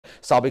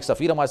साबिक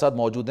सफ़ीर हमारे साथ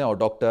मौजूद हैं और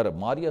डॉक्टर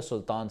मारिया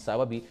सुल्तान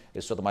साहिबा भी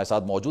इस वक्त हमारे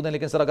साथ मौजूद हैं।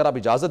 लेकिन सर अगर आप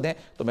इजाज़त दें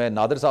तो मैं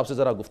नादिर साहब से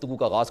ज़रा गुफ्तगू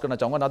का आगाज़ करना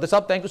चाहूँगा। नादिर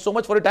साहब, thank you so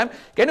much for your time.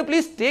 Can you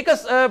please take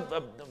us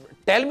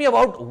tell me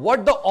about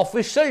what the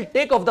official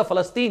take of the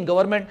Palestine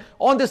government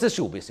on this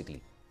issue basically.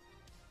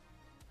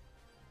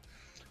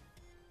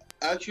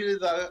 Actually,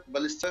 the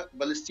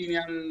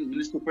Palestinian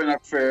Ministry of Foreign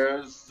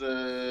Affairs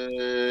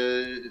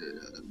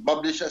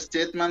published a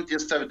statement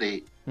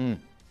yesterday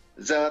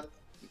that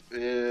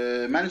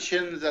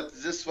mentioned that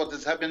what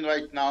is happening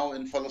right now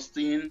in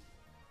Palestine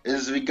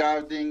is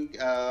regarding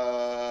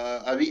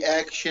a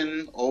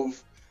reaction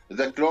of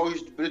the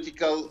closed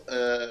political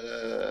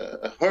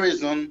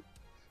horizon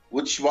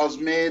which was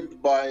made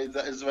by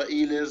the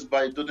Israelis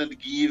by didn't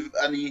give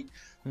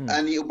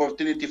any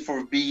opportunity for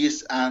peace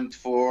and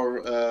for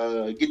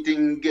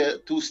getting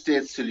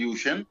two-state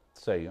solution.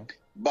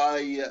 By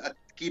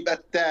keep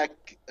attack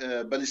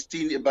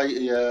Palestine by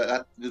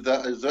the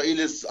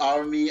Israelis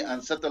army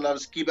and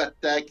settlers keep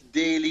attack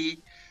daily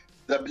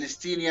the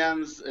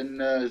Palestinians in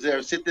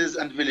their cities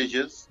and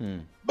villages.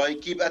 By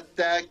keep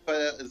attack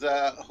the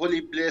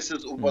holy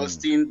places of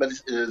Palestine,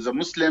 the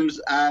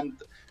Muslims and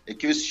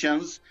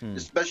Christians,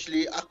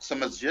 especially Aqsa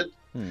Masjid,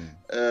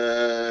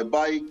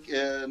 by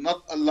not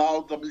allow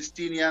the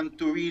Palestinian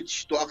to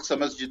reach to Aqsa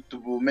Masjid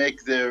to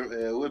make their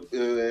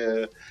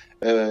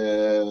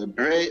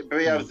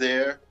prayer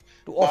there,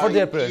 to offer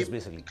their prayers,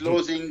 basically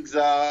closing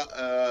the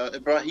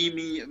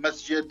Ibrahimi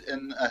Masjid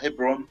in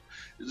Hebron.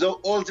 So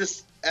all these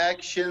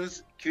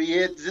actions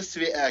create this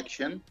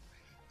reaction,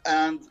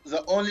 and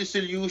the only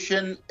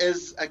solution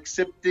is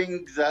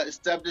accepting the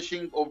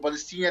establishing of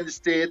Palestinian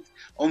state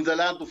on the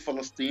land of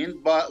Palestine,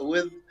 but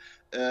with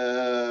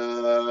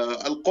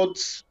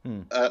Al-Quds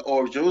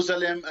or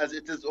Jerusalem as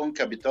it is own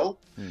capital.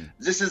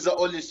 This is the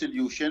only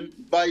solution.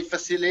 By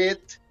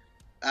facilitate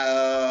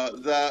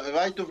the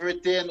right of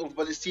return of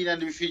Palestinian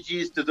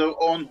refugees to their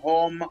own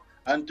home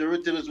and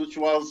territories, which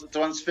was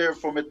transferred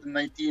from it in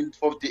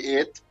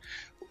 1948.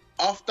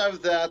 After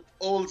that,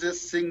 all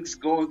these things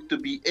going to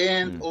be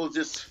end. All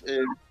this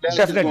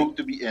is going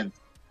to be end.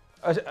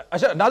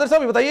 अच्छा नादिर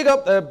साहब, ये बताइएगा,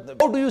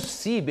 how do you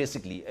see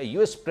basically a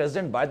US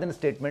President Biden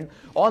statement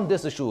on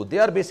this issue? They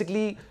are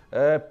basically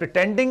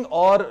pretending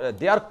or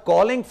they are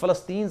calling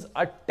Palestinians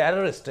a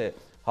terrorist.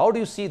 How do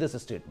you see this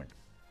statement?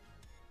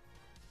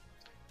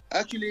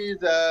 Actually,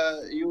 the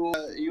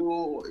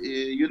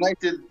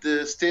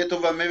United States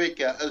of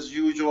America, as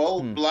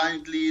usual,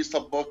 blindly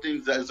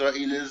supporting the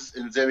Israelis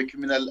in their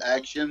criminal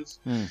actions.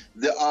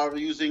 They are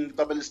using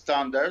double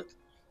standard.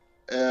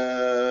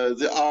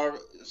 They are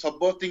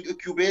supporting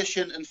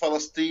occupation in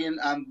Palestine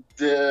and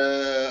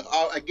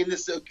are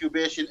against the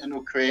occupation in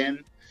Ukraine.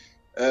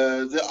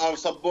 They are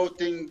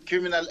supporting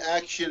criminal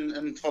action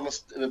in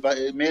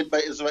made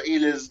by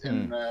Israelis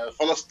in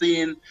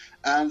Palestine,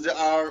 and they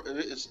are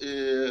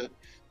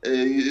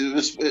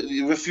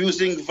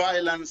refusing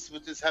violence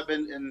which has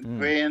happened in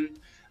Ukraine.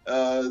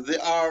 They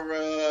are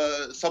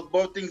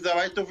supporting the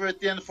right of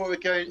return for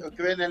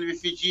Ukrainian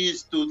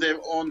refugees to their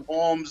own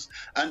homes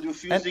and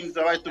refusing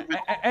the right of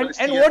return.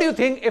 And what do you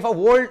think if a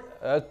world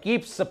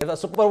if a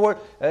super world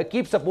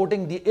keeps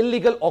supporting the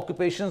illegal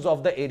occupations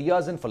of the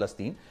areas in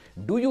Palestine?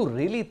 Do you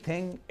really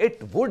think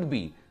it would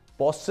be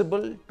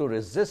possible to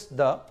resist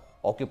the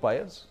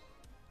occupiers?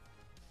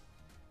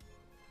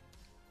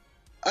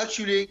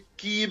 Actually,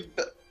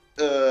 keep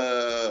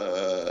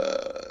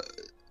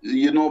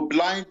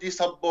blindly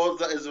support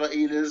the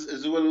Israelis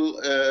will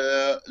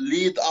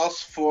lead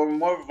us for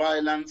more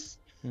violence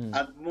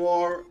and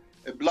more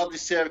bloody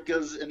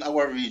circles in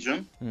our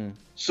region.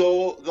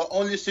 So the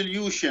only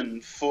solution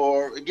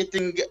for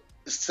getting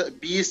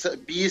peace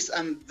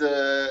and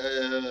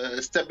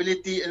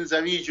stability in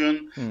the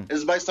region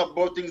is by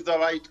supporting the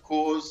right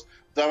cause,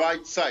 the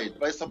right side,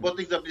 by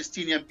supporting the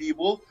Palestinian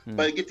people,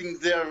 by getting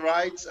their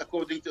rights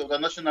according to the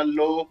national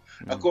law,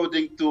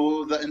 according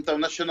to the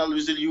international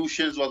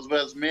resolutions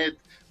was made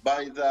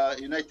by the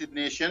United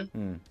Nations.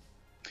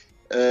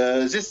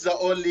 This is the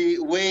only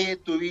way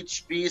to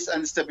reach peace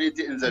and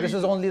stability in the region. This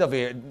is only the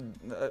way.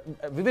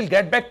 We will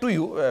get back to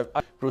you.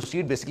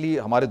 Proceed. Basically,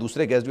 हमारे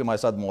दूसरे guest भी हमारे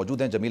साथ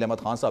मौजूद हैं, जमील अहमद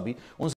खान साहब भी।